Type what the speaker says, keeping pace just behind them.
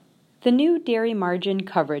The new Dairy Margin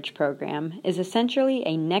Coverage Program is essentially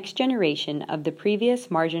a next generation of the previous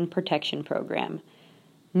Margin Protection Program.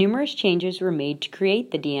 Numerous changes were made to create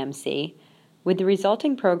the DMC, with the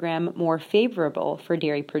resulting program more favorable for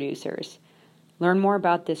dairy producers. Learn more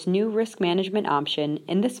about this new risk management option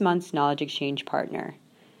in this month's Knowledge Exchange partner.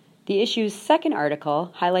 The issue's second article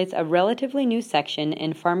highlights a relatively new section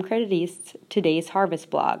in Farm Credit East's Today's Harvest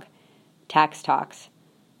blog, Tax Talks.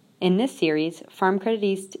 In this series, Farm Credit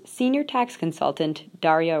East Senior Tax Consultant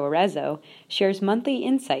Dario Arezzo shares monthly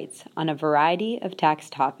insights on a variety of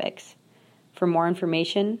tax topics. For more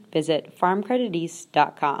information, visit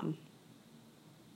farmcrediteast.com.